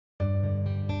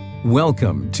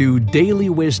Welcome to Daily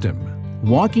Wisdom,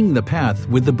 Walking the Path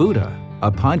with the Buddha,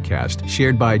 a podcast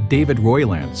shared by David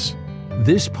Roylance.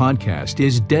 This podcast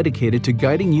is dedicated to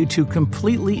guiding you to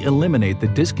completely eliminate the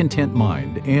discontent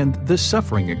mind and the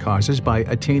suffering it causes by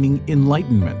attaining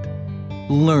enlightenment.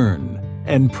 Learn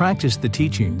and practice the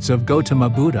teachings of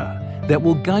Gautama Buddha that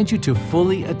will guide you to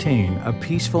fully attain a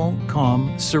peaceful,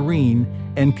 calm, serene,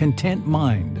 and content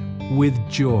mind with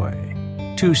joy.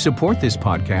 To support this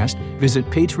podcast, visit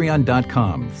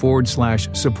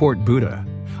patreon.com/support Buddha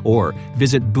or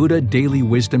visit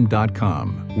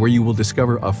buddhadailywisdom.com, where you will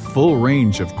discover a full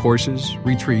range of courses,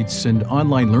 retreats, and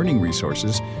online learning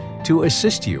resources to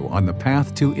assist you on the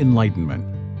path to enlightenment.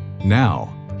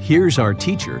 Now, here's our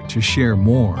teacher to share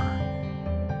more.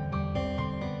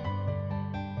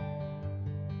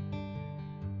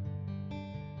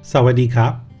 Sawadee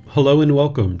Kap. Hello and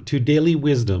welcome to Daily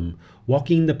Wisdom,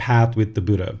 Walking the Path with the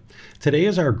Buddha. Today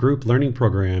is our group learning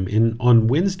program, and on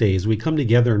Wednesdays we come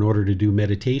together in order to do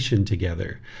meditation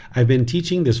together. I've been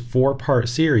teaching this 4-part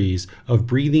series of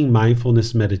breathing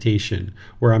mindfulness meditation,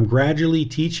 where I'm gradually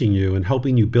teaching you and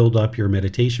helping you build up your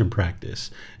meditation practice.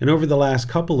 And over the last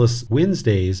couple of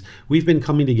Wednesdays, we've been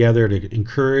coming together to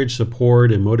encourage,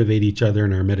 support, and motivate each other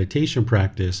in our meditation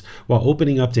practice while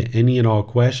opening up to any and all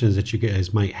questions that you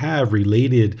guys might have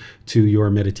related to your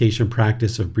meditation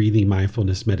practice of breathing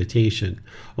mindfulness meditation.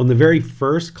 On the very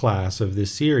first class of this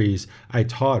series, I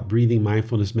taught breathing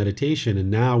mindfulness meditation,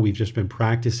 and now we've just been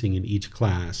practicing in each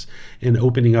class and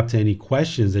opening up to any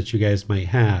questions that you guys might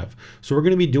have. So we're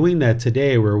going to be doing that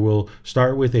today, where we'll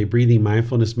start with a breathing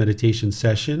mindfulness meditation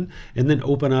session and then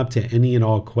open up to any and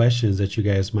all questions that you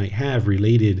guys might have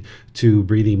related to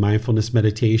breathing mindfulness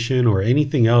meditation or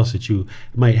anything else that you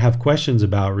might have questions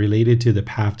about related to the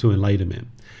path to enlightenment.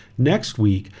 Next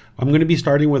week, I'm going to be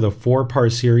starting with a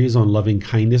 4-part series on loving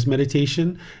kindness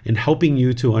meditation and helping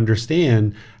you to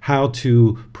understand how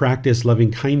to practice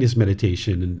loving kindness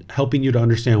meditation and helping you to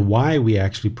understand why we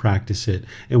actually practice it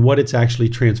and what it's actually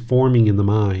transforming in the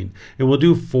mind. And we'll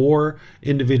do 4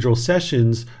 individual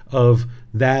sessions of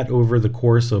that over the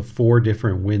course of 4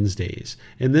 different Wednesdays.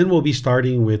 And then we'll be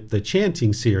starting with the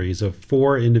chanting series of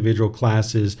 4 individual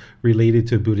classes related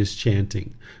to Buddhist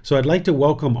chanting. So I'd like to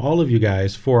welcome all of you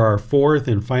guys for our 4th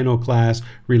and final class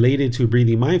related to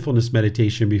breathing mindfulness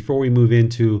meditation before we move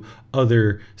into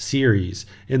other series.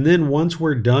 And then once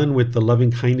we're done with the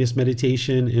loving kindness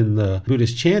meditation in the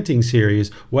Buddhist chanting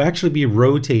series, we'll actually be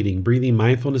rotating breathing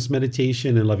mindfulness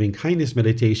meditation and loving kindness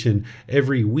meditation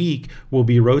every week. We'll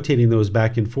be rotating those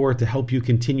back and forth to help you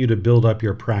continue to build up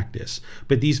your practice.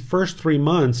 But these first 3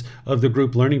 months of the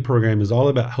group learning program is all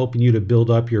about helping you to build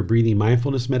up your breathing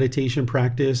mindfulness meditation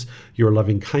practice, your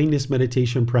loving kindness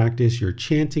meditation practice, your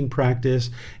chanting practice.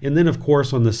 And then, of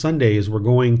course, on the Sundays, we're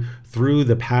going through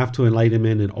the path to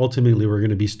enlightenment, and ultimately we're going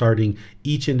to be starting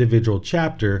each individual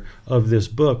chapter of this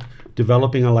book,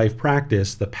 Developing a Life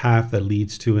Practice, The Path That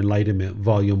Leads to Enlightenment,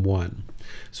 Volume 1.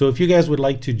 So if you guys would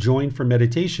like to join for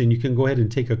meditation, you can go ahead and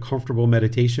take a comfortable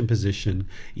meditation position,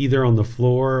 either on the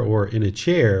floor or in a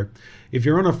chair. If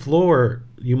you're on a floor,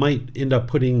 you might end up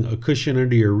putting a cushion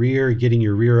under your rear, getting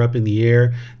your rear up in the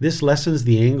air. This lessens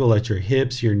the angle at your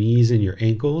hips, your knees, and your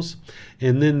ankles.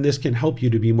 And then this can help you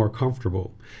to be more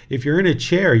comfortable. If you're in a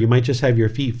chair, you might just have your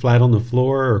feet flat on the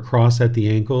floor or cross at the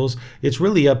ankles. It's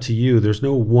really up to you. There's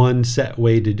no one set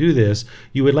way to do this.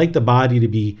 You would like the body to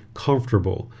be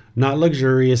comfortable, not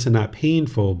luxurious and not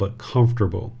painful, but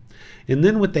comfortable. And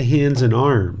then with the hands and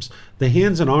arms,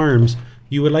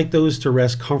 you would like those to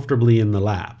rest comfortably in the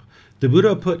lap. The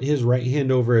Buddha put his right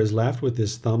hand over his left with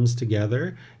his thumbs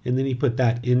together, and then he put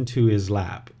that into his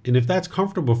lap. And if that's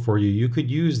comfortable for you, you could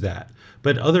use that.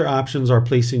 But other options are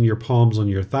placing your palms on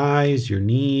your thighs, your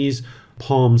knees,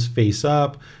 palms face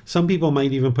up. Some people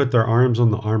might even put their arms on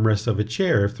the armrest of a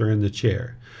chair if they're in the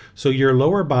chair. So your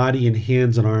lower body and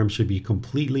hands and arms should be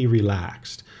completely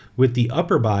relaxed, with the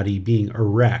upper body being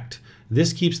erect.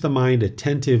 This keeps the mind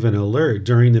attentive and alert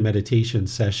during the meditation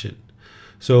session.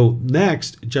 So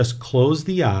next, just close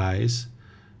the eyes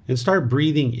and start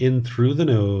breathing in through the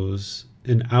nose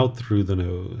and out through the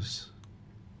nose.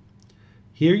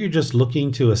 Here you're just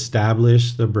looking to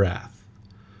establish the breath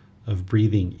of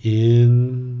breathing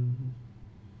in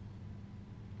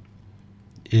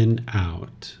and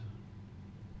out.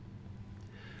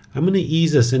 I'm going to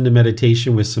ease us into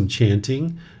meditation with some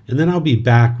chanting, and then I'll be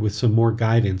back with some more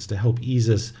guidance to help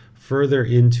ease us further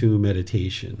into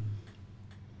meditation.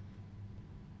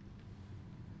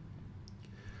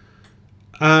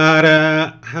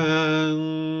 Arahang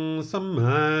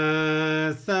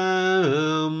Samma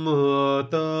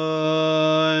Sambuddho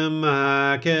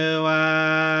Bhagava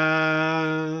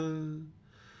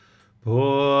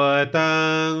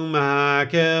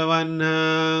นั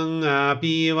งอ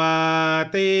ภิวา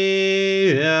เท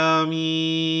มิ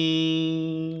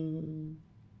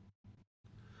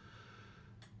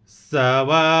ส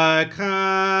วากขา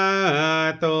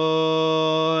โต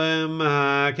มห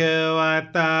าเขว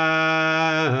ตา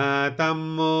ธัม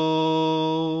โม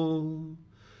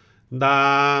ธั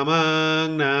มมัง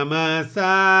นามัสส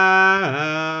า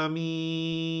มิ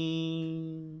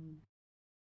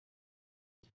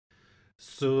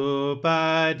สุป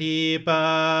ฏิปั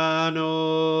นโน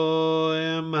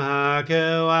มหาเข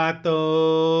วโต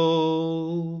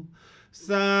ส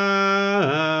า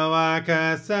วก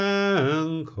สัง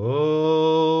โฆ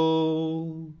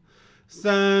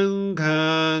สัง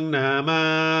ฆังนามา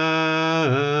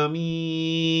มิ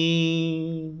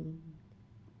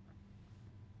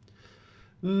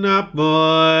นะโม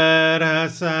ตัส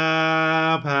สะ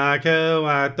ภะคะว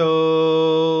ะโต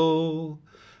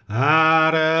อะ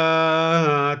ระห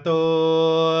ะโต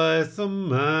สัม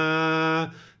มา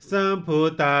สัมพุ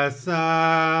ทธัสสะ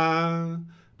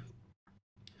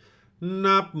น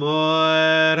ะโม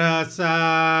ตัสสะ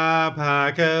ภะ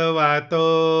คะวะโต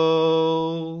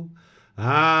อ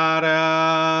ะระ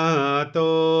หะโต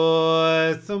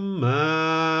สัมมา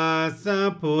สัม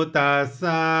พุทธัสส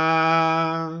ะ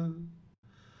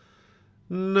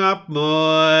นะโม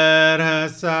ตัส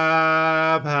สะ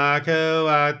ภะคะว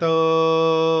ะโต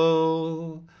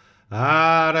อะ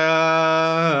ระ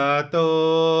หะโต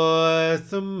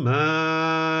สัมมา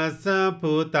สัม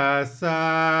พุทธัสสะ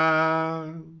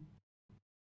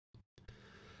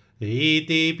อิ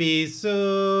ติปิโส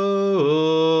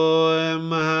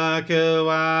มหะเขว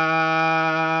ะ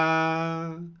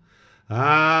อ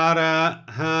ะระ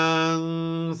หัง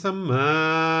สัมมา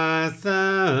สั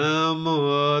มพุ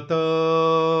ทโธ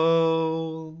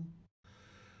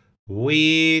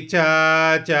วิชา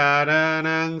จาร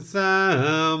ณังสั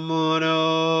มมุโน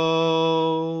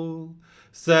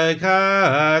สขะ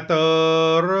โต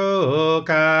โร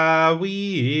กาวิ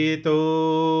โต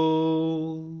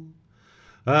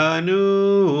อนุ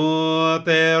เต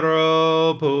โร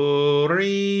ปุ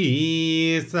ริ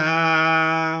สา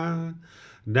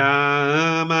นา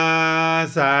มา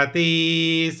สติ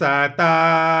สัตตา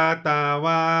ตาว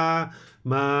า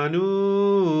มนุ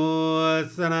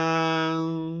สนัง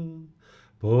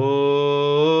โพ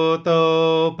โต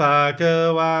ภะคะ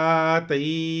วะติ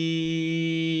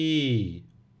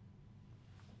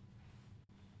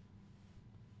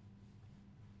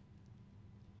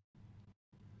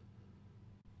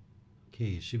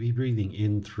Okay, you should be breathing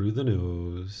in through the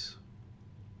nose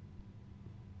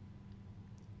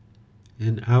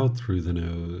and out through the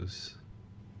nose.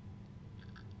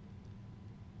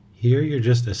 Here you're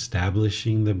just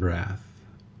establishing the breath.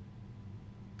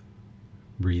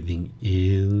 Breathing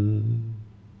in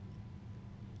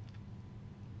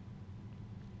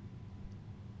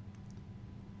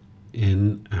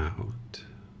and out.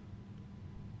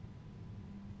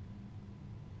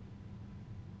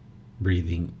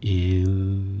 Breathing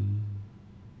in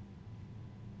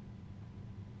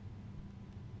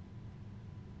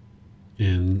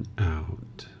and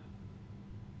out.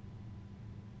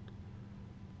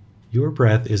 Your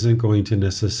breath isn't going to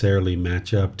necessarily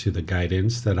match up to the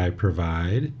guidance that I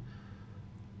provide.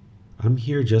 I'm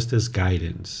here just as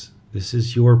guidance. This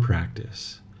is your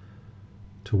practice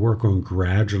to work on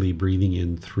gradually breathing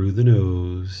in through the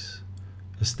nose,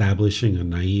 establishing a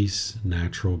nice,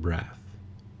 natural breath.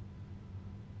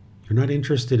 You're not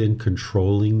interested in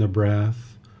controlling the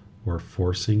breath or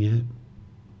forcing it.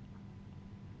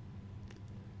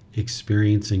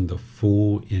 Experiencing the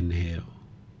full inhale.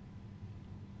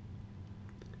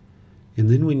 And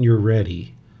then when you're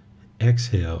ready,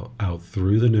 exhale out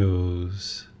through the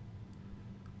nose,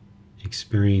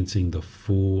 experiencing the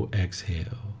full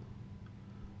exhale.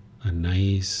 A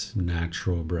nice,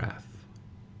 natural breath.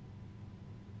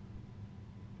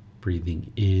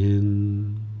 Breathing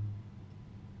in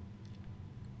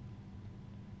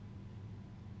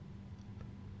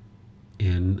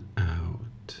and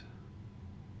out.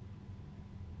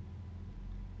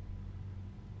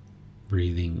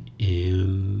 Breathing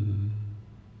in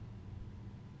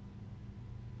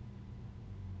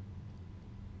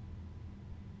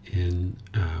and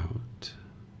out.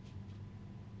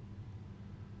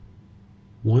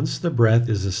 Once the breath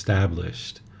is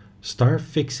established, start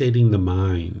fixating the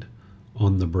mind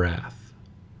on the breath,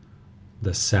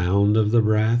 the sound of the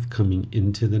breath coming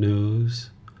into the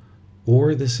nose,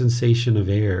 or the sensation of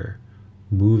air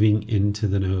moving into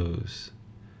the nose.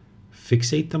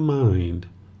 Fixate the mind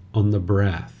on the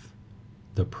breath,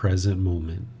 the present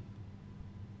moment.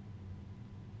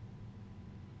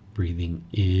 Breathing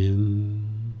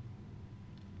in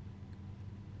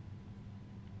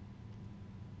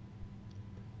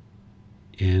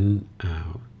in,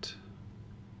 out.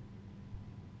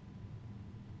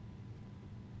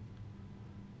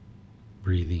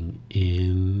 Breathing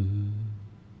in,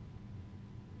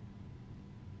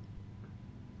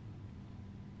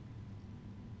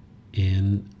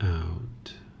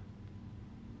 out.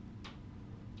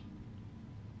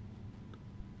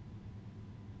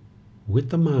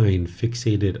 With the mind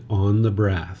fixated on the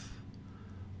breath,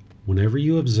 whenever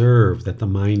you observe that the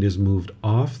mind is moved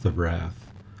off the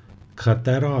breath, cut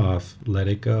that off, let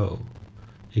it go,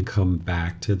 and come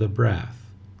back to the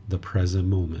breath, the present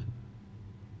moment.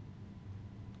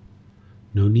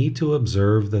 No need to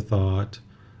observe the thought,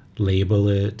 label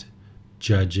it,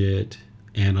 judge it,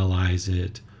 analyze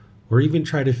it, or even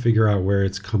try to figure out where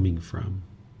it's coming from.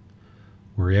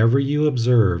 Wherever you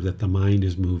observe that the mind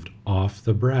is moved off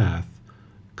the breath,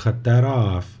 cut that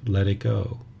off, let it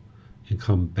go, and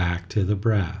come back to the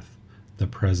breath, the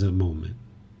present moment.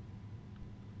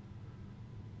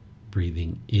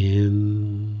 Breathing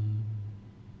in,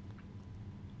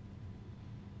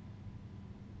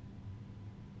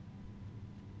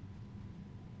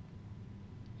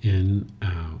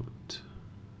 out.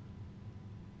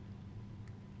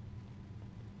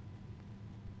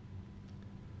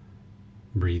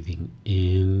 Breathing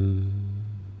in,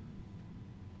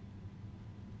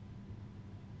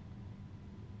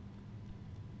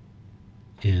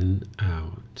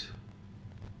 out.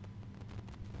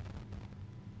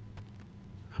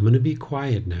 I'm going to be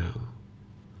quiet now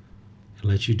and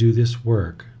let you do this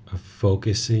work of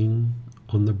focusing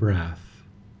on the breath,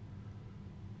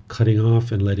 cutting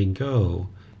off and letting go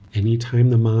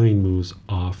anytime the mind moves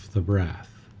off the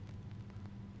breath.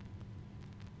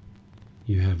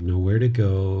 You have nowhere to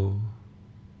go.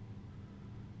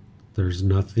 There's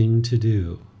nothing to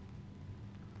do.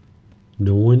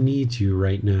 No one needs you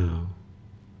right now.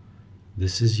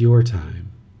 This is your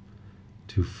time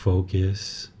to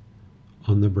focus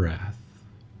on the breath.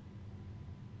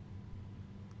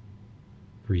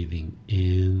 Breathing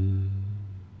in,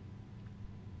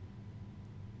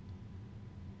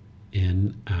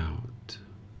 out.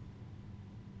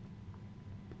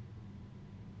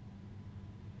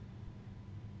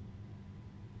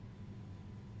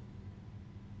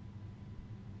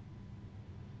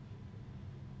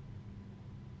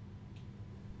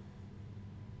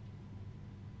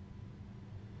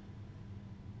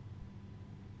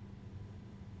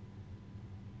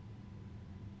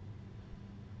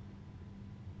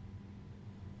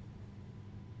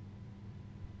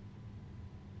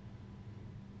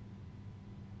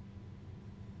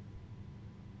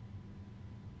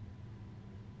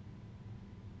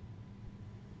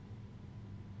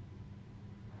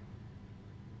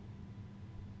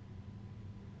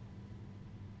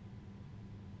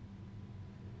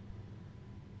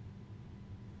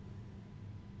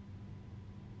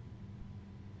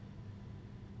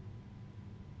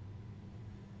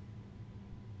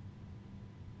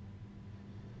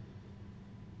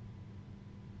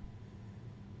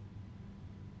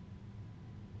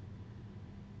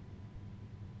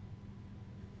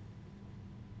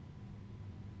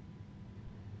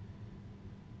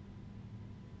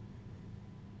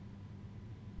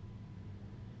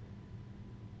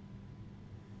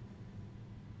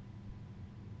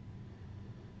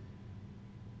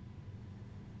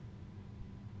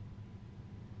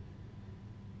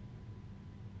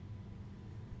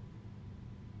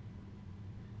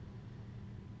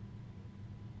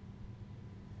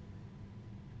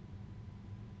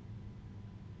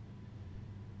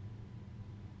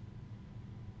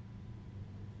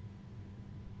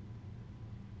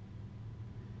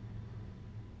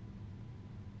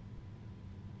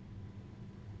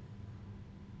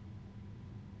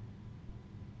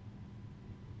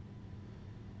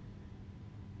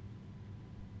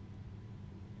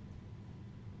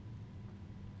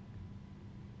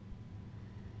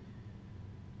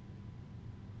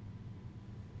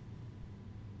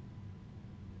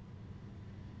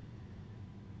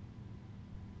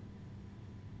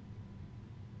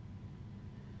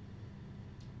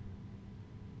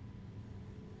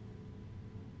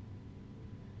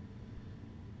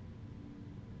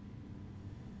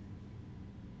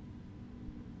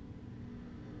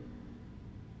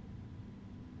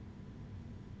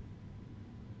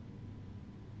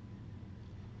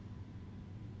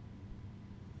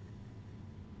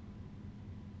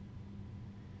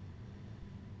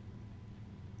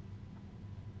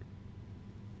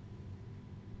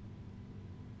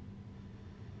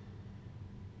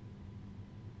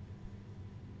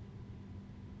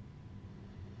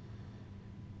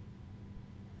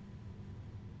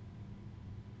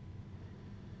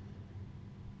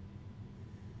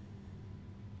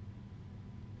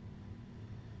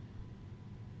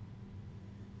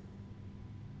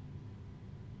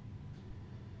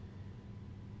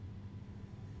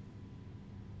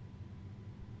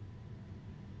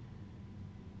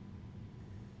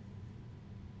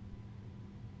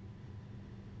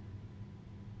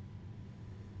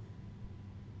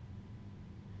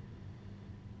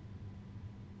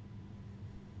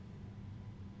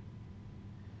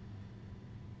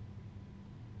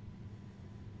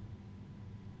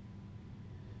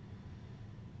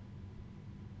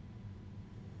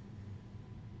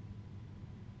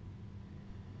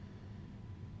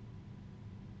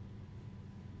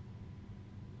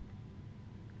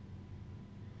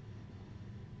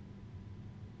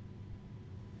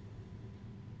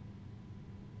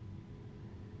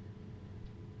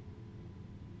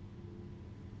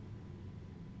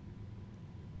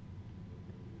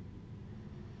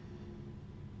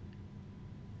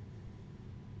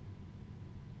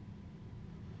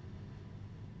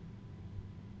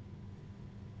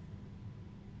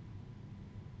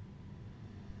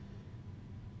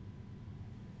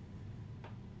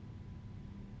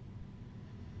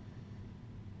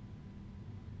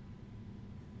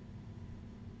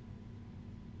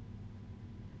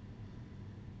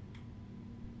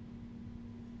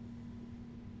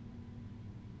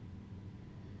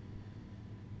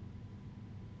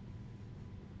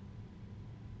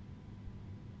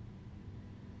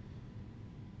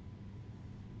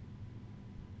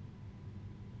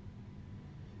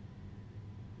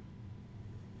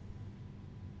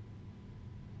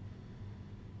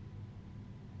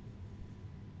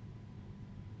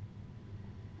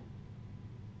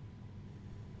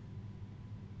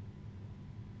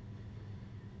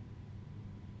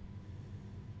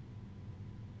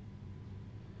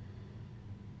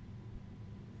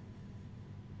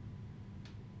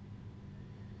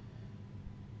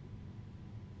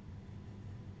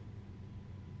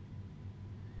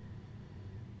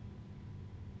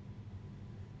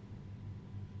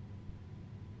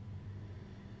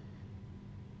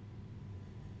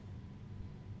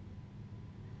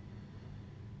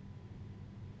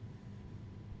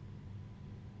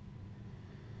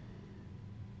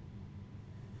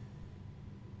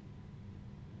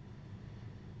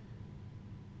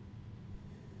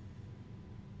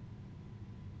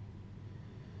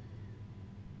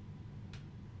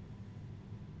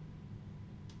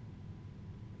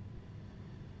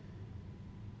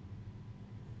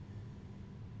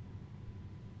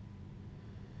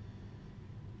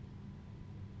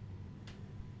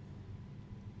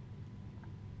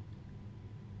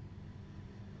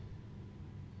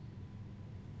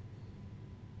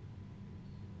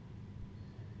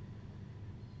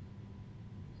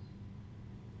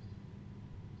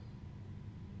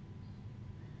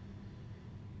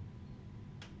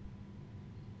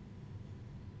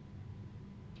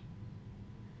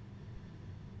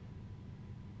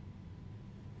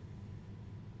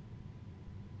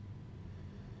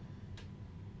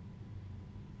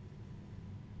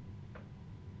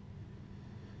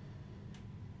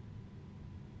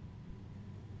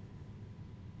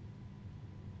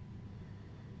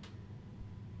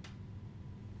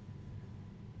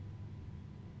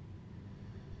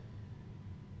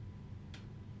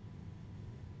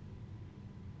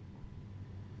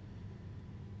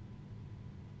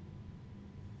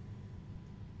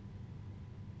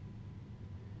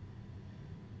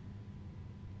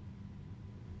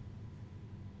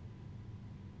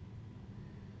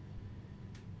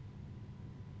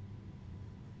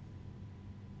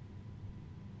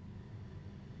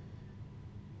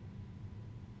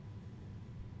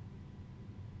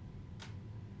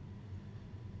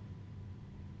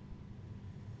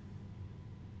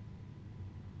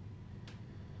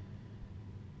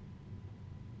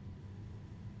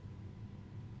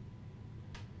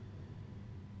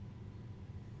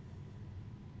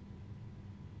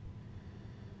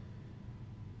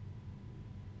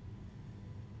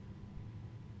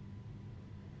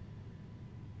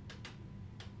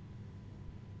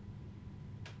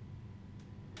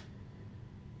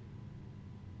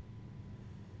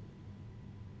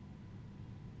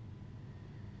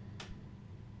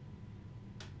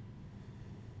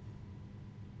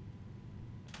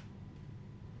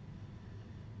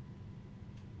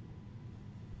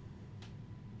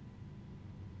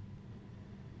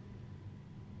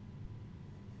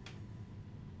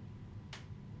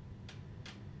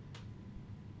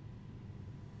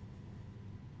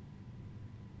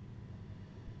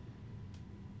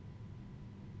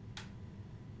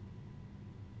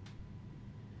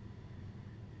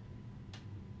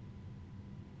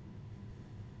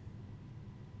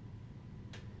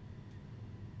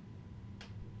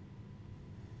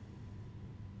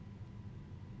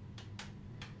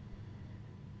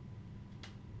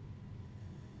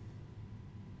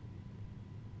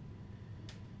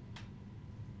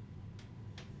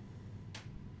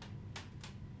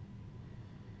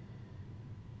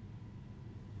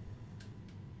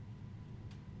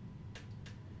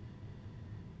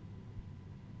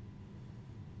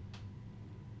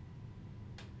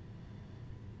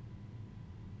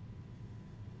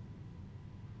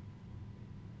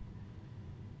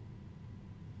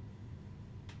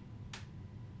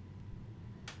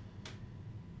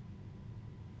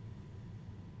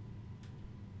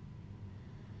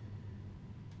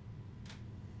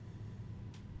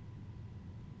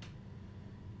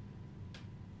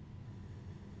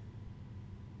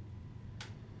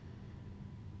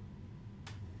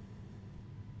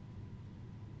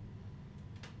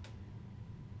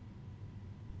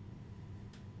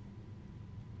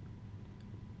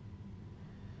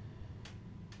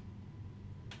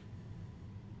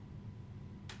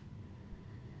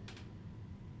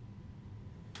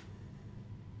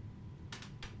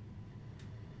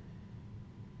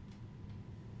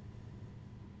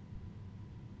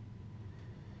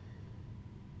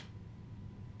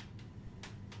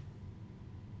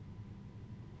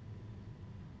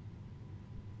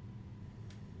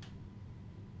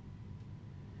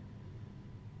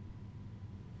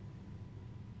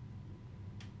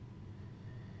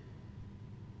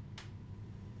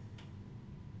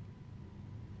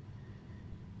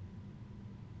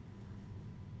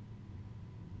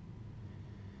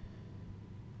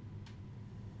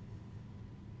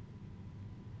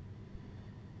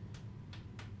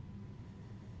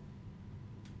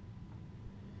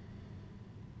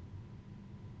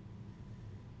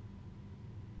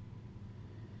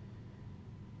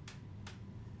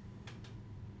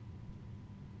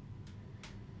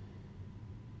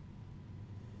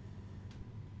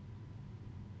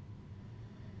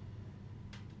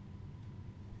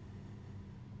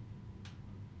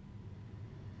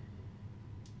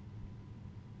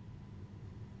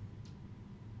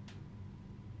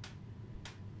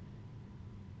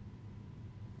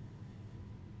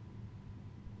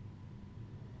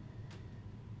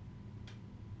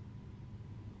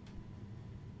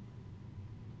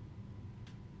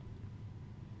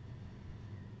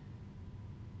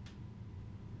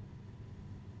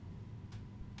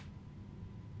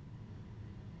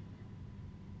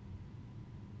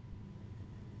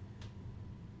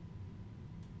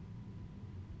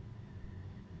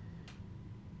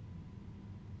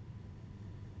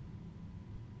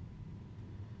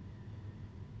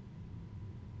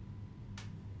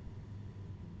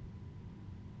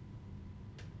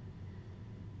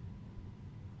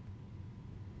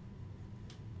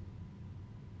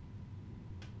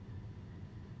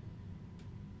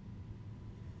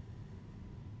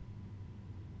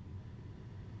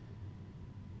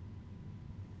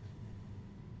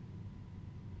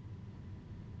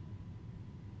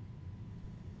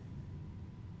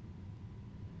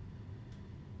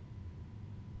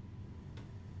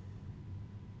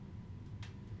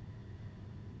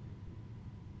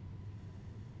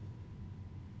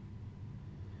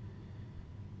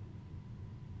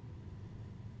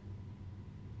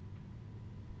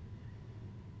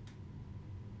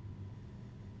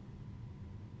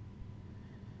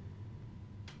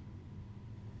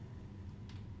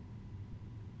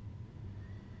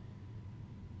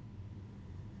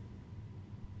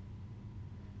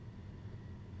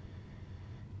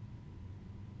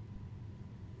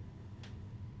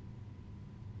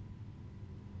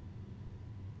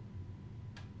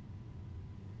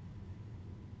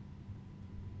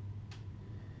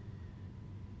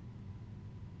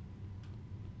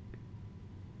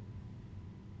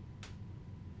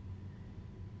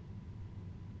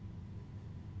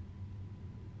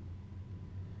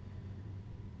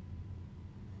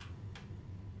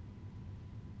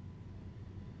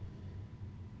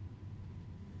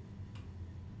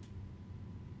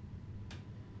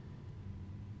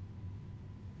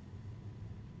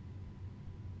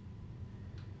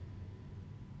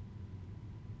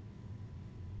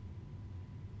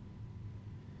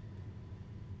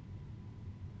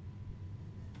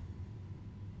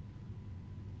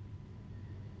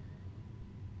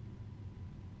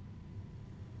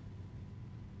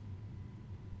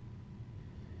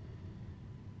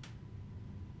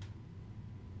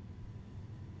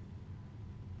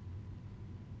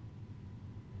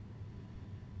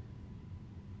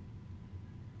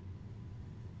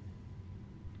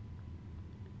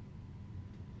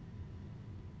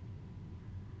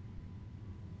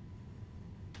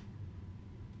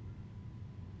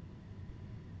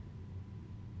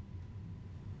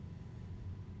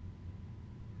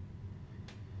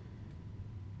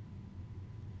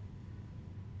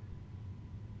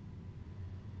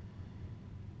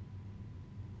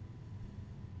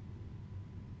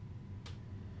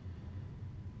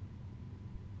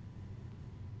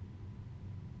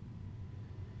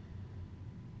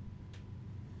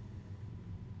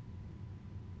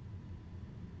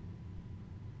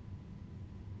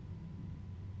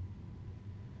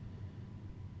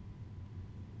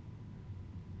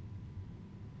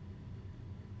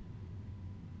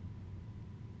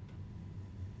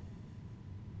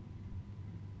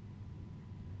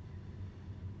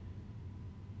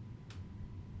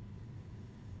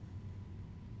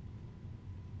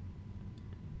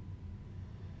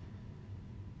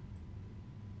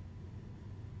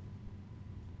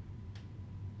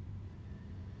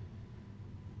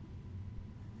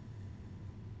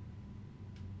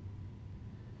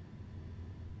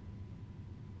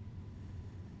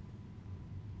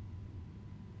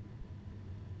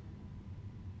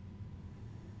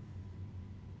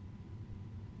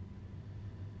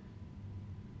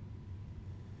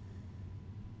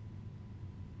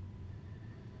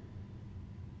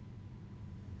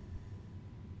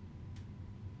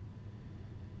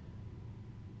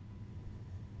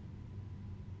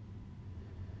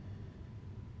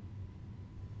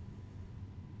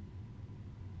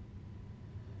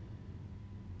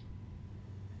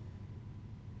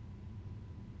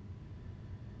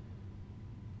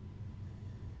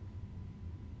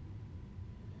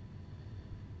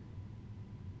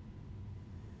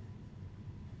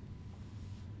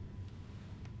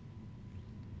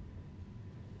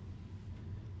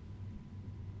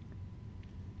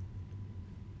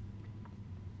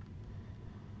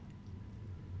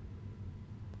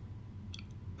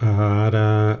 อะร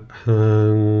ะหั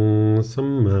งสัม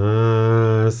มา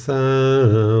สั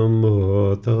มพุ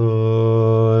ทโธ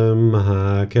มหา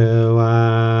เขวา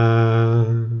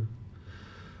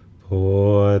พุ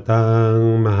ทธัง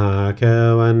มหาเข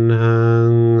วันหั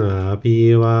งอภิ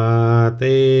วาเท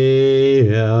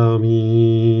มิ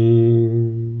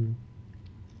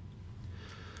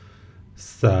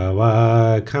สวา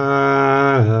กขา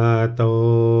โต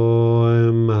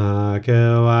มหาเข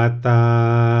วัตตา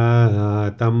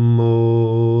ธัมโม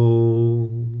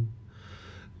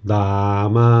ธัม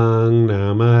มังนา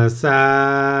มัสสา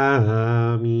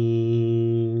มิ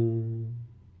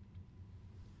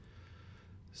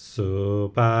สุ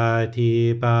ปฏิ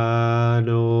ปันโน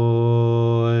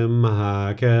มหา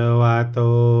เขวัตโต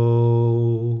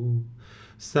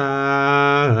สา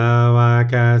ว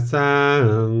กสั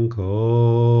งโฆ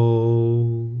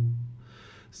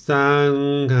สัง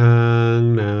ฆัง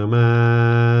นามา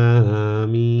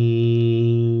มิ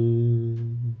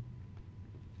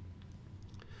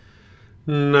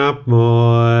นะโม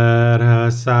ตั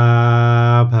สสะ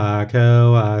ภะคะ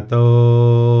วะโต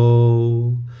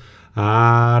อะ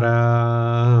ระ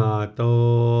หะโต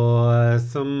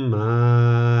สัมมา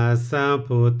สัม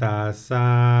พุทธัสสะ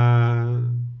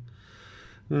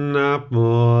นะโม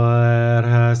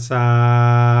ตัสสะ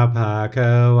ภะค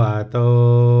ะวะโต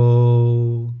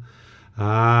อ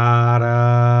ะระ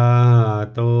หะ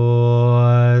โต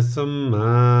สัมม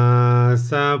า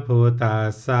สัมพุทธั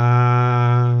สสะ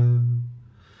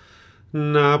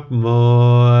นะโม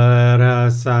ตั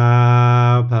สสะ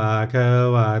ภะคะ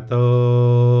วะโต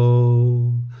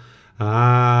อ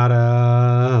ะระ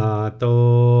หะโต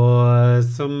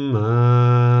สัมมา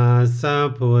สัม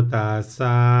พุทธัสส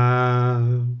ะ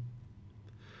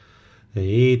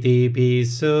อิติปิ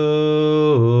โส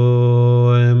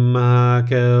มะภะ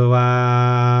คะวะ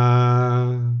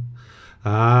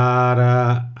อะระ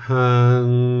หัง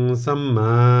สัมม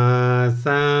า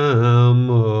สัม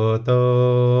พุทโธ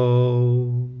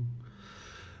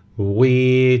วิ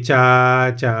ชา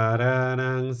จาร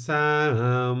ณังสั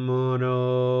มมุโน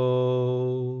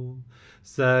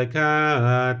สกา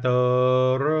โต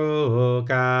โร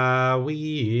กาวิ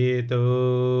โต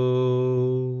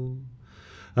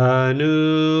อนุ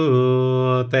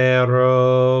เตโร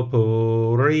ปุ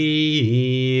ริ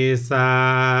สา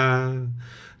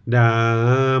ธั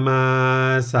มมา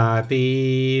สติ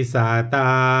สัตต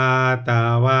าตา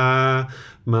วา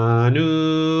มนุ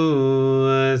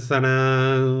สนั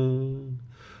ง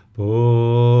พุ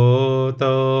ทโธ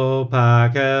ภ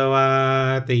ควา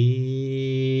ติ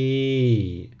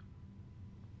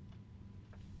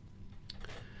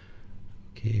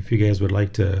Okay, if you guys would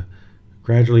like to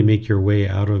gradually make your way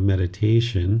out of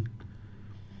meditation,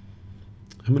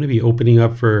 I'm going to be opening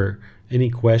up for any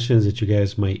questions that you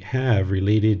guys might have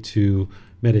related to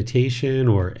meditation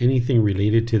or anything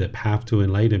related to the path to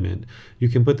enlightenment. You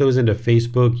can put those into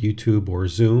Facebook, YouTube, or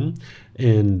Zoom.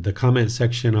 In the comment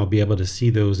section, I'll be able to see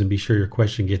those and be sure your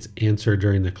question gets answered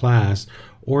during the class.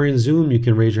 Or in Zoom, you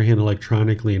can raise your hand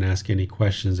electronically and ask any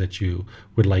questions that you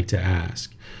would like to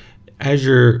ask. As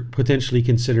you're potentially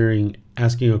considering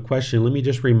asking a question, let me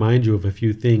just remind you of a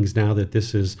few things now that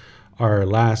this is our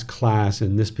last class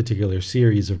in this particular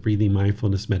series of breathing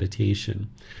mindfulness meditation.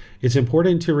 It's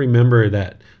important to remember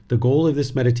that the goal of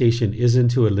this meditation isn't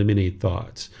to eliminate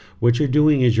thoughts. What you're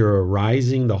doing is you're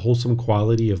arising the wholesome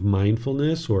quality of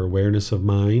mindfulness or awareness of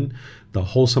mind, the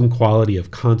wholesome quality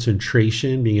of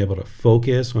concentration, being able to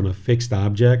focus on a fixed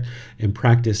object and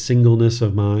practice singleness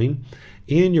of mind,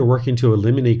 and you're working to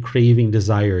eliminate craving,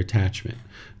 desire, attachment.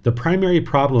 The primary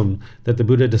problem that the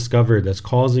Buddha discovered that's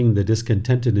causing the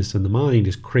discontentedness in the mind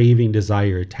is craving,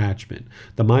 desire, attachment.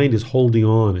 The mind is holding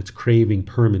on, it's craving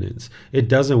permanence. It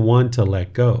doesn't want to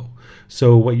let go.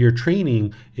 So what you're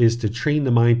training is to train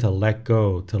the mind to let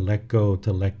go, to let go,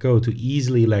 to let go, to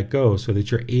easily let go, so that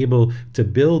you're able to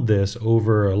build this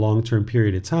over a long-term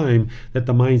period of time, that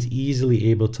the mind's easily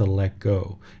able to let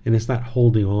go. And it's not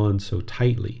holding on so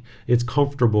tightly. It's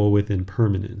comfortable with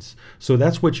impermanence. So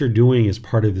that's what you're doing as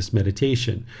part of this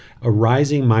meditation.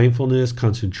 Arising mindfulness,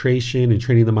 concentration, and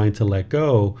training the mind to let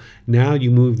go. Now you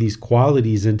move these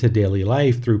qualities into daily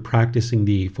life through practicing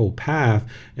the Eightfold Path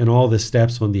and all the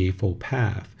steps on the Eightfold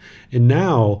Path. And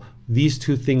now these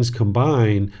two things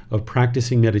combined of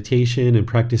practicing meditation and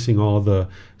practicing all the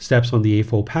steps on the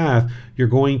Eightfold Path, you're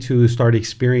going to start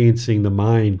experiencing the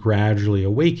mind gradually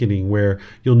awakening, where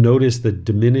you'll notice the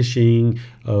diminishing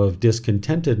of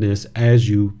discontentedness as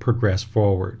you progress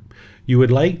forward. You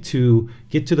would like to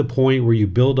get to the point where you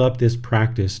build up this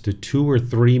practice to 2 or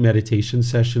 3 meditation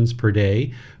sessions per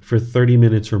day for 30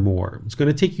 minutes or more. It's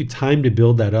going to take you time to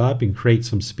build that up and create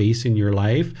some space in your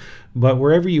life, But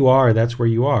wherever you are, that's where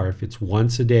you are. If it's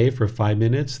once a day for 5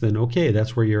 minutes, then okay,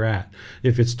 that's where you're at.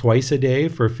 If it's twice a day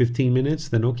for 15 minutes,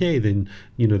 then okay, then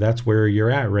that's where you're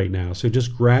at right now. So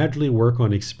just gradually work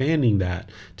on expanding that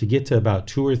to get to about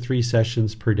 2 or 3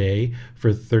 sessions per day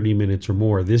for 30 minutes or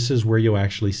more. This is where you'll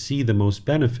actually see the most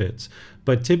benefits.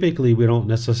 But typically, we don't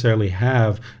necessarily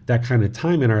have that kind of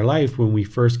time in our life when we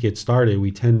first get started.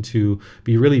 We tend to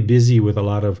be really busy with a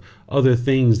lot of other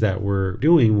things that we're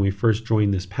doing when we first join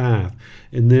this path.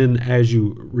 And then as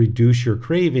you reduce your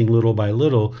craving little by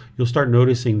little, you'll start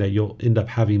noticing that you'll end up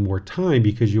having more time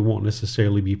because you won't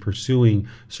necessarily be pursuing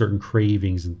certain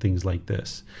cravings and things like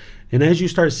this. And as you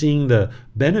start seeing the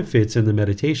benefits in the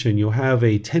meditation, you'll have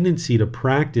a tendency to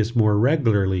practice more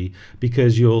regularly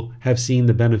because you'll have seen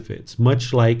the benefits.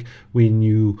 Much like when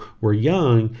you were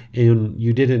young and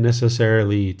you didn't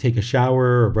necessarily take a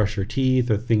shower or brush your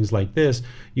teeth or things like this,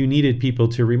 you needed people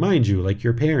to remind you, like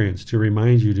your parents, to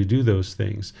remind you to do those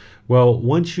things. Well,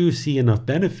 once you see enough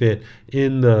benefit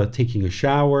in the taking a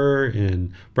shower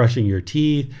and brushing your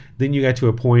teeth, then you got to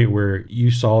a point where you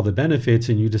saw the benefits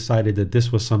and you decided that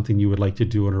this was something you would like to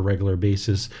do on a regular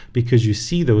basis because you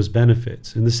see those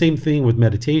benefits. And the same thing with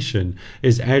meditation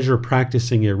is as you're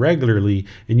practicing it regularly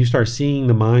and you start seeing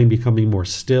the mind becoming more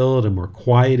stilled and more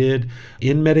quieted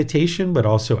in meditation, but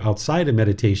also outside of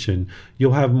meditation,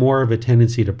 you'll have more of a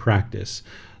tendency to practice.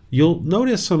 You'll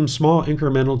notice some small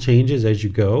incremental changes as you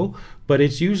go, but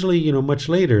it's usually, much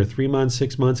later, 3 months,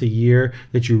 6 months, a year,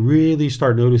 that you really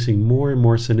start noticing more and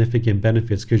more significant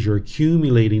benefits because you're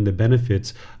accumulating the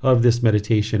benefits of this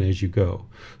meditation as you go.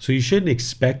 So you shouldn't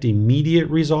expect immediate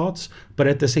results, but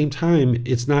at the same time,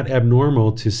 it's not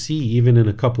abnormal to see, even in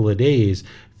a couple of days,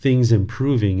 things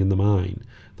improving in the mind.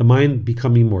 The mind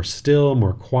becoming more still,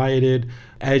 more quieted.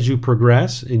 As you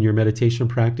progress in your meditation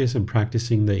practice and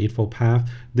practicing the Eightfold Path,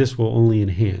 this will only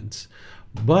enhance.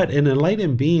 But an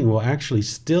enlightened being will actually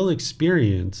still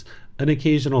experience an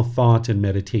occasional thought in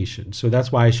meditation. So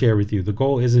that's why I share with you, the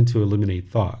goal isn't to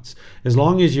eliminate thoughts. As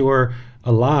long as you're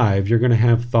alive, you're going to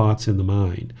have thoughts in the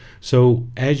mind. So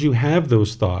as you have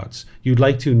those thoughts, you'd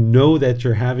like to know that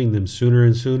you're having them sooner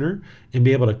and sooner and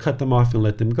be able to cut them off and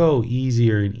let them go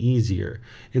easier and easier.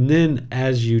 And then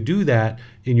as you do that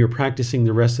and you're practicing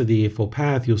the rest of the Eightfold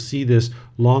Path, you'll see this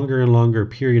longer and longer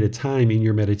period of time in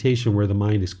your meditation where the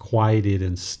mind is quieted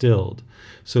and stilled.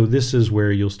 So this is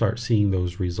where you'll start seeing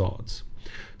those results.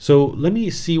 So let me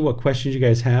see what questions you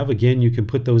guys have. Again, you can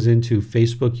put those into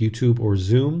Facebook, YouTube, or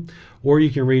Zoom, or you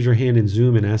can raise your hand in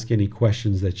Zoom and ask any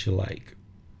questions that you like.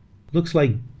 Looks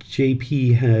like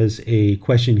JP has a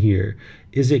question here.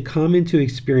 Is it common to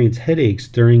experience headaches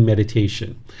during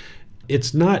meditation?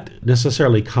 It's not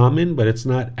necessarily common, but it's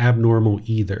not abnormal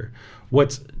either.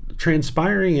 What's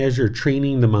transpiring as you're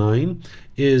training the mind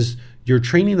is you're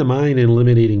training the mind in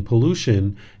eliminating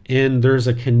pollution, and there's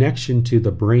a connection to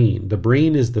the brain. The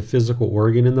brain is the physical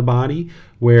organ in the body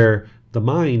where the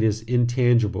mind is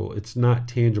intangible. It's not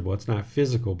tangible. It's not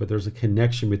physical, but there's a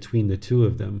connection between the two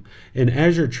of them. And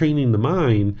as you're training the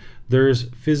mind, there's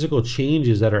physical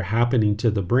changes that are happening to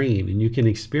the brain, and you can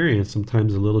experience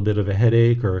sometimes a little bit of a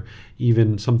headache or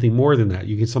even something more than that.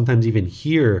 You can sometimes even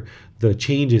hear the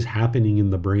changes happening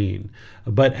in the brain.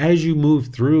 But as you move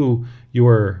through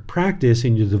your practice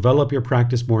and you develop your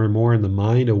practice more and more, and the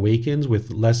mind awakens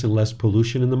with less and less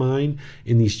pollution in the mind,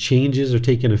 and these changes are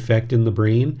taking effect in the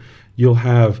brain, you'll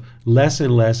have less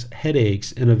and less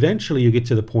headaches, and eventually you get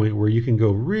to the point where you can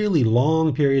go really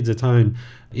long periods of time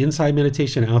inside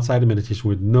meditation, outside of meditation,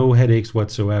 with no headaches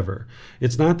whatsoever.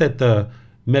 It's not that the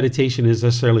meditation is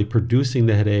necessarily producing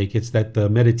the headache, it's that the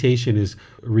meditation is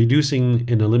reducing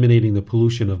and eliminating the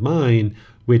pollution of mind,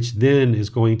 which then is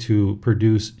going to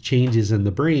produce changes in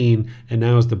the brain. And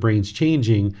now as the brain's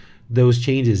changing, those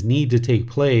changes need to take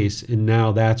place, and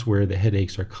now that's where the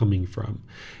headaches are coming from.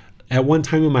 At one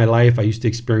time in my life, I used to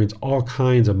experience all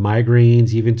kinds of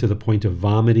migraines, even to the point of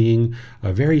vomiting,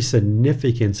 very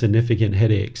significant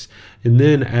headaches. And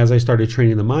then as I started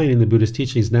training the mind in the Buddhist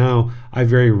teachings, now I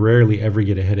very rarely ever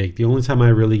get a headache. The only time I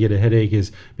really get a headache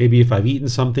is maybe if I've eaten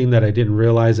something that I didn't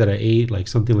realize that I ate, like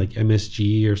something like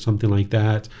MSG or something like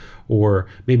that. Or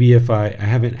maybe if I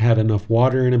haven't had enough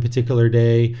water in a particular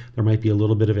day, there might be a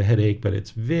little bit of a headache, but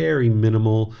it's very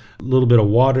minimal. A little bit of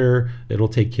water, it'll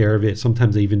take care of it.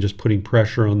 Sometimes even just putting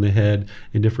pressure on the head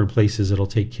in different places, it'll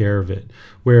take care of it.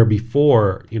 Where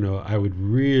before, I would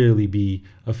really be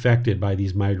affected by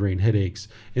these migraine headaches.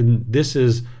 And this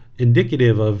is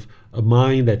indicative of a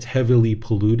mind that's heavily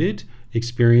polluted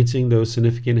experiencing those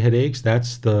significant headaches,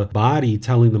 that's the body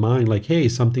telling the mind like, hey,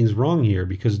 something's wrong here,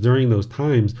 because during those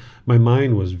times my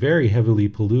mind was very heavily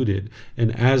polluted.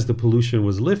 And as the pollution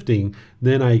was lifting,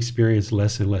 then I experienced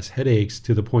less and less headaches,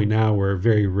 to the point now where I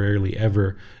very rarely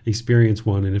ever experience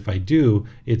one. And if I do,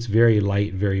 it's very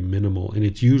light, very minimal. And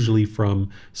it's usually from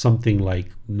something like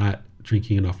not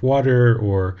drinking enough water,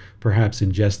 or perhaps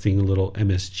ingesting a little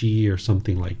MSG or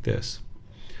something like this.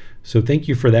 So thank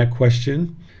you for that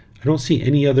question. I don't see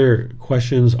any other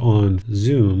questions on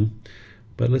Zoom,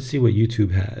 but let's see what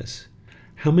YouTube has.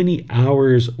 How many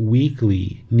hours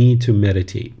weekly need to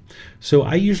meditate? So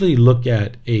I usually look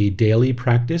at a daily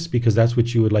practice, because that's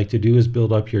what you would like to do, is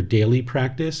build up your daily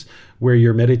practice where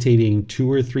you're meditating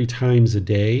 2 or 3 times a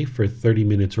day for 30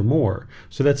 minutes or more.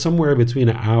 So that's somewhere between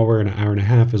an hour and a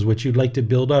half is what you'd like to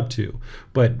build up to.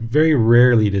 But very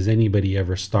rarely does anybody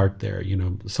ever start there.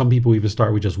 Some people even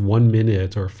start with just 1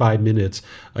 minute or 5 minutes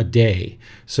a day.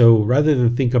 So rather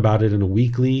than think about it in a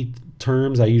weekly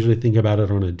terms, I usually think about it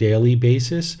on a daily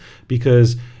basis,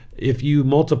 because if you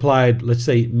multiplied, let's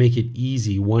say, make it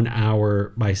easy, 1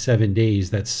 hour by 7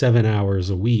 days, that's 7 hours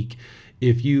a week.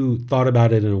 If you thought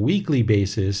about it on a weekly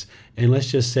basis, and let's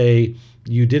just say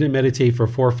you didn't meditate for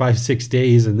 4, 5, 6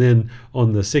 days, and then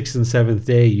on the 6th and 7th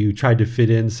day you tried to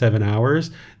fit in 7 hours,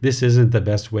 this isn't the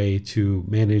best way to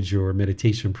manage your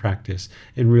meditation practice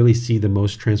and really see the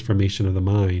most transformation of the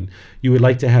mind. You would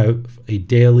like to have a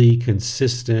daily,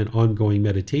 consistent, ongoing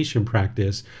meditation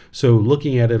practice. So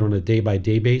looking at it on a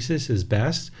day-by-day basis is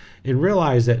best, and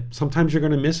realize that sometimes you're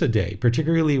going to miss a day,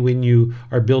 particularly when you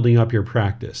are building up your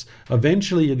practice.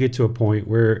 Eventually you'll get to a point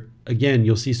where, again,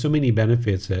 you'll see so many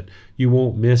benefits that you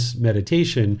won't miss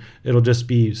meditation. It'll just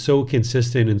be so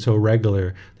consistent and so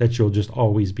regular that you'll just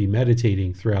always be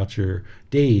meditating throughout your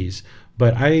days.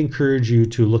 But I encourage you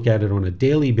to look at it on a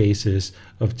daily basis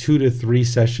of 2 to 3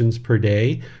 sessions per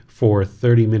day for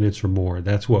 30 minutes or more.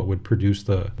 That's what would produce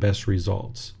the best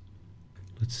results.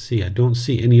 Let's see, I don't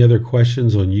see any other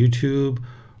questions on YouTube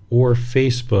or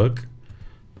Facebook.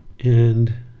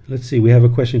 And let's see, we have a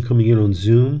question coming in on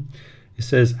Zoom. It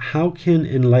says, how can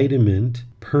enlightenment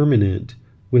permanent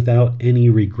without any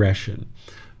regression?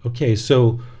 Okay,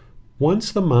 so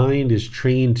once the mind is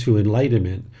trained to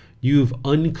enlightenment, you've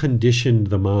unconditioned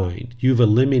the mind. You've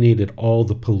eliminated all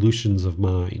the pollutions of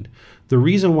mind. The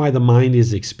reason why the mind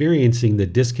is experiencing the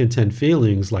discontent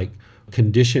feelings, like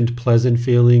conditioned pleasant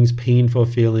feelings, painful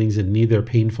feelings, and neither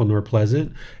painful nor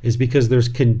pleasant, is because there's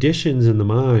conditions in the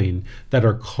mind that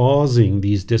are causing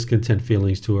these discontent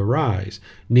feelings to arise,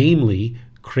 namely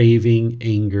craving,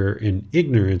 anger, and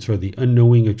ignorance, or the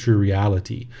unknowing of true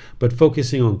reality. But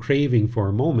focusing on craving for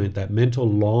a moment, that mental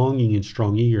longing and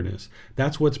strong eagerness,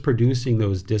 that's what's producing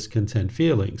those discontent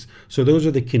feelings. So those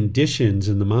are the conditions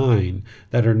in the mind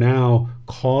that are now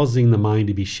causing the mind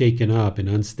to be shaken up and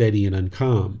unsteady and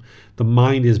uncalm. The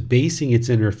mind is basing its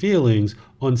inner feelings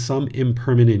on some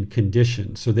impermanent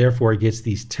condition. So therefore it gets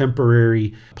these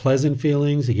temporary pleasant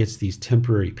feelings, it gets these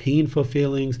temporary painful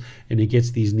feelings, and it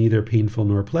gets these neither painful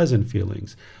nor pleasant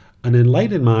feelings. An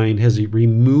enlightened mind has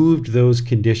removed those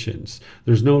conditions.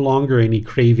 There's no longer any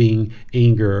craving,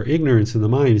 anger, or ignorance in the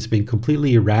mind. It's been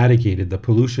completely eradicated. The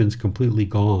pollution's completely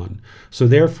gone. So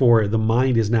therefore the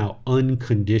mind is now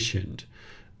unconditioned.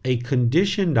 A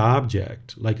conditioned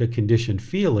object, like a conditioned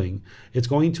feeling, it's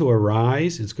going to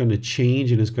arise, it's going to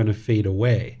change, and it's going to fade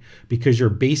away because you're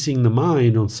basing the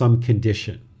mind on some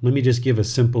condition. Let me just give a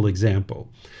simple example.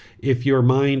 If your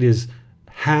mind is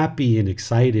happy and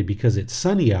excited because it's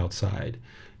sunny outside,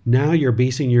 now you're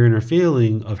basing your inner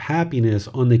feeling of happiness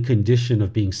on the condition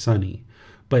of being sunny.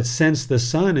 But since the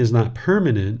sun is not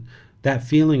permanent, that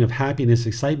feeling of happiness,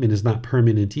 excitement is not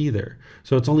permanent either.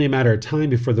 So it's only a matter of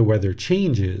time before the weather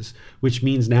changes, which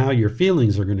means now your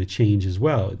feelings are going to change as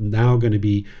well. Now going to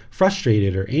be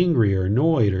frustrated or angry or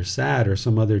annoyed or sad or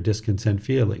some other discontent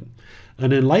feeling.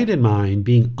 An enlightened mind,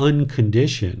 being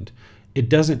unconditioned, it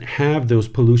doesn't have those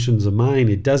pollutions of mind.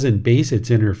 It doesn't base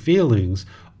its inner feelings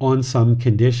on some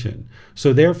condition.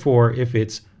 So therefore, if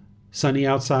it's sunny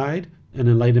outside, an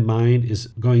enlightened mind is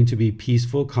going to be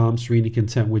peaceful, calm, serene, and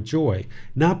content with joy.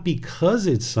 Not because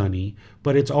it's sunny,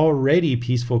 but it's already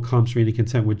peaceful, calm, serene, and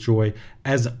content with joy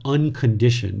as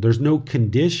unconditioned. There's no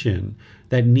condition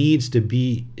that needs to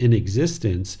be in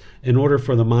existence in order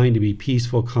for the mind to be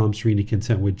peaceful, calm, serene, and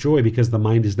content with joy, because the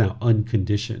mind is now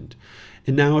unconditioned.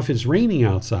 And now if it's raining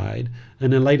outside,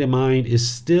 an enlightened mind is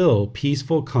still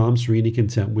peaceful, calm, serene, and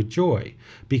content with joy,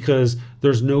 because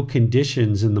there's no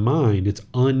conditions in the mind. It's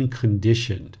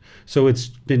unconditioned. So it's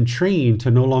been trained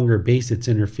to no longer base its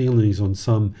inner feelings on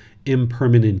some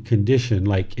impermanent condition,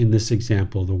 like in this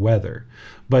example, the weather.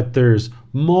 But there's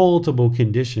multiple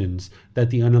conditions that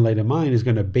the unenlightened mind is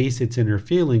going to base its inner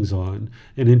feelings on.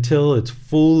 And until it's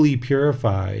fully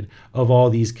purified of all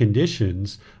these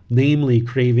conditions, namely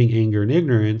craving, anger, and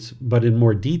ignorance, but in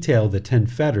more detail, the 10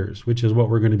 fetters, which is what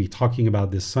we're going to be talking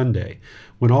about this Sunday.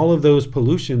 When all of those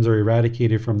pollutions are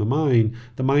eradicated from the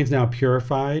mind's now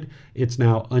purified, it's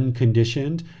now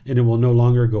unconditioned, and it will no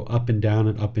longer go up and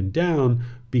down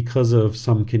because of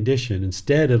some condition.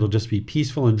 Instead, it'll just be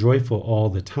peaceful and joyful all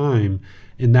the time.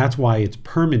 And that's why it's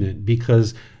permanent,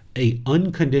 because a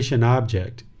unconditioned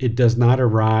object, it does not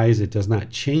arise, it does not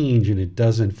change, and it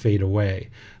doesn't fade away.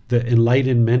 The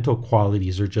enlightened mental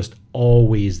qualities are just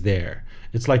always there.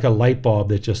 It's like a light bulb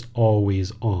that's just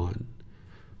always on.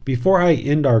 Before I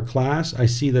end our class, I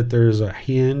see that there's a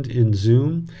hand in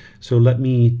Zoom. So let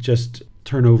me just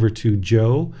turn over to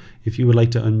Joe. If you would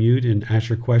like to unmute and ask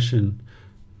your question,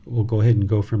 we'll go ahead and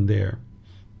go from there.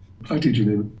 Hi, Teacher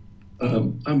David.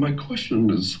 My question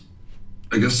is,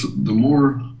 I guess the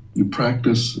more you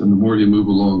practice and the more you move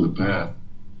along the path,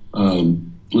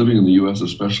 living in the U.S.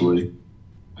 especially,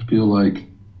 I feel like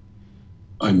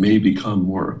I may become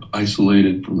more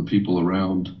isolated from the people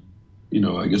around.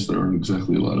 I guess there aren't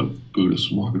exactly a lot of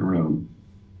Buddhists walking around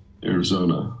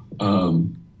Arizona.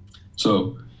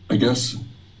 So I guess,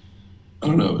 I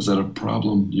don't know, is that a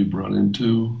problem you've run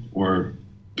into, or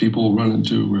people run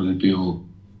into, where they feel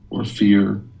or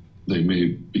fear they may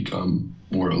become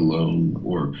more alone,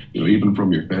 or even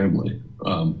from your family,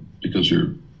 because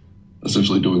you're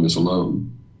essentially doing this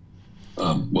alone,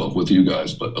 with you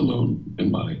guys, but alone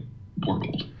in my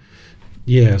world?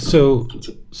 Yeah, so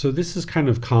this is kind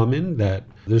of common, that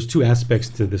there's two aspects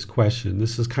to this question.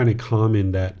 This is kind of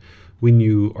common that when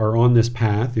you are on this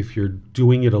path, if you're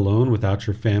doing it alone without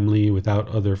your family, without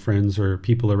other friends or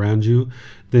people around you,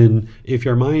 then if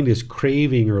your mind is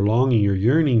craving or longing or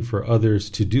yearning for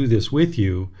others to do this with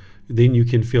you, then you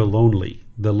can feel lonely.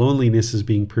 The loneliness is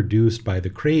being produced by the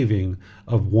craving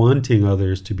of wanting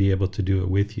others to be able to do it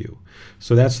with you.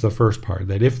 So that's the first part,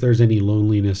 that if there's any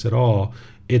loneliness at all,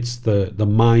 it's the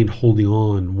mind holding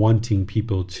on, wanting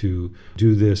people to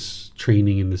do this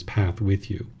training in this path with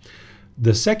you.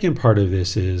 The second part of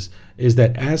this is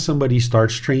that as somebody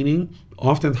starts training,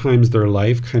 oftentimes their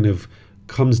life kind of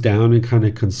comes down and kind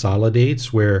of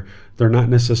consolidates, where they're not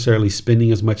necessarily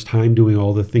spending as much time doing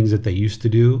all the things that they used to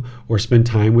do, or spend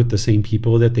time with the same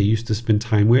people that they used to spend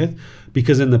time with,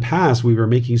 because in the past we were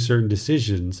making certain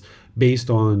decisions based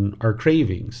on our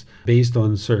cravings, based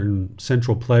on certain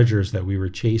central pleasures that we were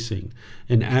chasing.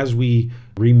 And as we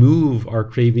remove our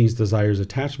cravings, desires,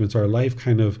 attachments, our life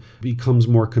kind of becomes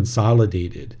more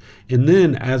consolidated. And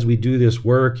then as we do this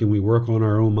work and we work on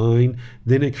our own mind,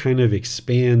 then it kind of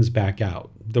expands back out.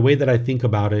 The way that I think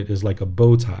about it is like a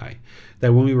bow tie,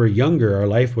 that when we were younger, our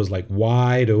life was like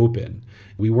wide open.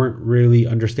 We weren't really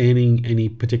understanding any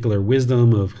particular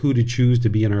wisdom of who to choose to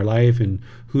be in our life and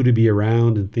who to be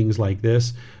around and things like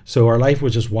this. So our life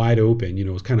was just wide open, it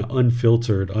was kind of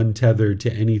unfiltered, untethered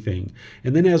to anything.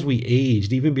 And then as we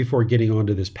aged, even before getting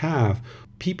onto this path,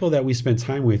 people that we spent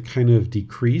time with kind of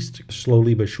decreased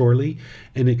slowly but surely,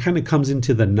 and it kind of comes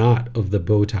into the knot of the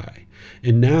bow tie.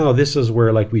 And now this is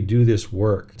where we do this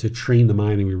work to train the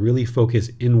mind, and we really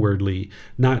focus inwardly,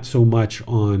 not so much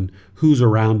on who's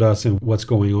around us and what's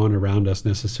going on around us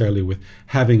necessarily, with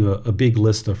having a big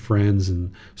list of friends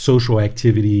and social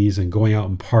activities and going out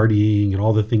and partying and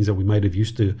all the things that we might have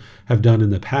used to have done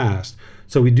in the past.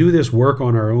 So we do this work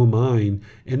on our own mind,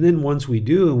 and then once we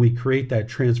do and we create that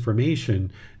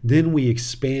transformation, then we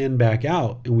expand back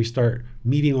out and we start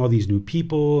meeting all these new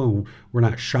people, and we're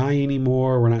not shy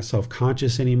anymore, we're not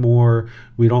self-conscious anymore,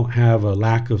 we don't have a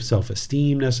lack of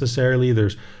self-esteem necessarily.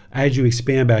 As you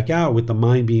expand back out with the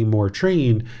mind being more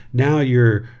trained, now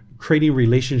you're creating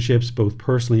relationships both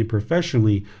personally and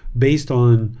professionally based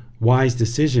on wise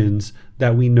decisions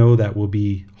that we know that will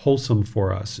be wholesome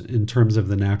for us in terms of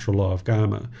the natural law of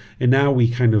karma. And now we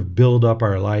kind of build up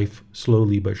our life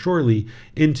slowly but surely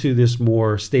into this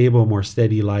more stable, more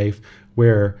steady life,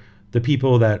 where the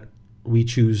people that we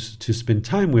choose to spend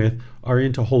time with are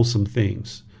into wholesome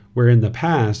things. Where in the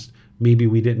past, maybe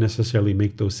we didn't necessarily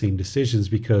make those same decisions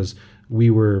because we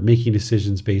were making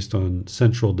decisions based on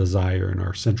central desire and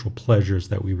our central pleasures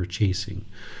that we were chasing.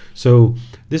 So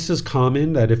this is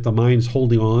common, that if the mind's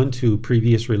holding on to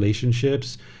previous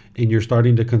relationships and you're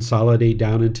starting to consolidate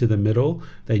down into the middle,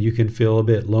 that you can feel a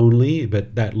bit lonely,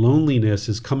 but that loneliness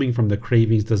is coming from the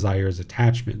cravings, desires,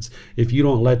 attachments. If you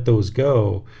don't let those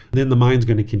go, then the mind's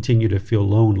going to continue to feel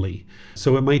lonely.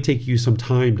 So it might take you some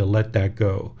time to let that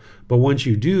go. But once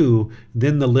you do,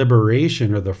 then the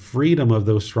liberation or the freedom of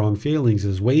those strong feelings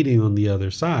is waiting on the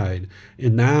other side.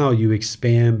 And now you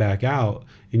expand back out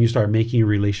and you start making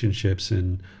relationships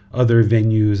in other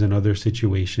venues and other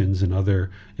situations and other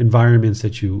environments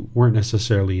that you weren't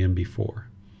necessarily in before.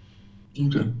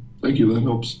 Okay. Thank you. That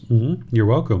helps. You're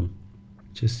welcome.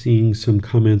 Just seeing some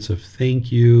comments of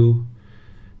thank you.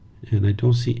 And I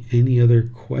don't see any other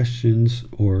questions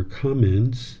or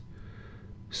comments.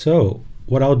 So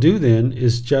what I'll do then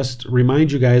is just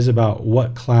remind you guys about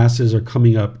what classes are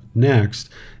coming up next.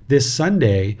 This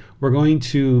Sunday, we're going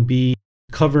to be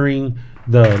covering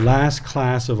the last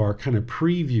class of our kind of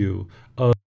preview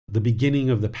of the beginning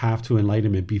of the path to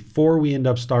enlightenment before we end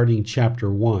up starting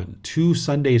chapter 1. 2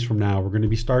 Sundays from now, we're going to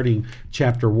be starting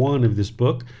chapter 1 of this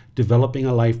book, Developing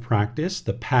a Life Practice,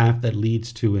 The Path That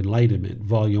Leads to Enlightenment,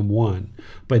 Volume 1.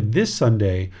 But this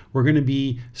Sunday, we're going to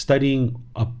be studying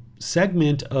a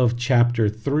segment of chapter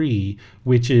 3,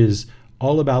 which is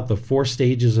all about the 4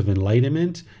 stages of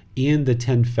enlightenment and the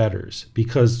 10 fetters.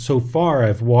 Because so far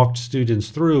I've walked students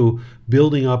through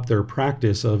building up their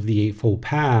practice of the Eightfold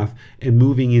Path and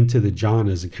moving into the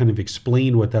jhanas and kind of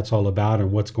explain what that's all about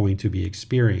and what's going to be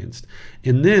experienced.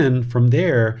 And then from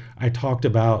there, I talked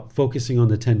about focusing on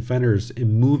the 10 fetters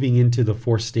and moving into the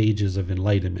 4 stages of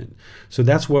enlightenment. So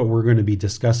that's what we're going to be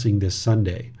discussing this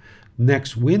Sunday.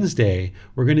 Next Wednesday,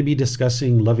 we're going to be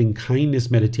discussing loving kindness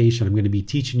meditation. I'm going to be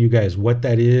teaching you guys what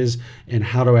that is and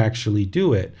how to actually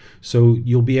do it. So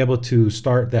you'll be able to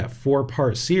start that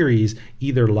 4-part series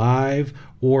either live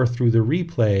or through the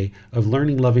replay of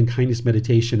learning loving kindness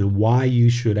meditation and why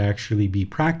you should actually be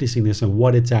practicing this and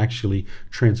what it's actually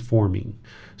transforming.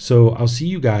 So I'll see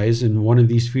you guys in one of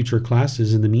these future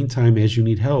classes. In the meantime, as you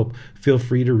need help, feel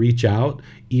free to reach out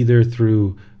either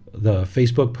through the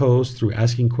Facebook post, through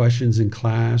asking questions in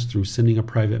class, through sending a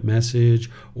private message,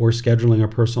 or scheduling a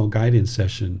personal guidance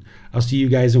session. I'll see you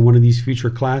guys in one of these future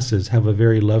classes. Have a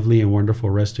very lovely and wonderful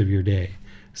rest of your day.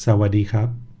 Sawadee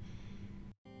khap.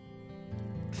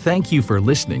 Thank you for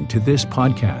listening to this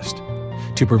podcast.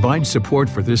 To provide support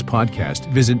for this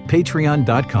podcast, visit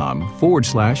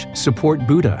patreon.com/support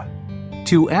Buddha.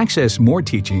 To access more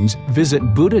teachings, visit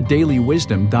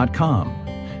buddhadailywisdom.com.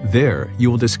 There,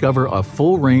 you will discover a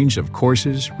full range of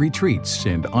courses, retreats,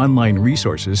 and online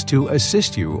resources to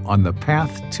assist you on the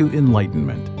path to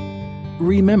enlightenment.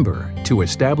 Remember to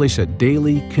establish a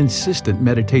daily, consistent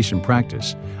meditation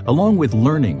practice, along with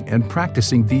learning and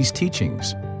practicing these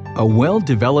teachings. A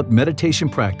well-developed meditation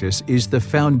practice is the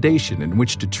foundation in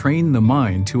which to train the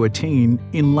mind to attain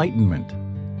enlightenment.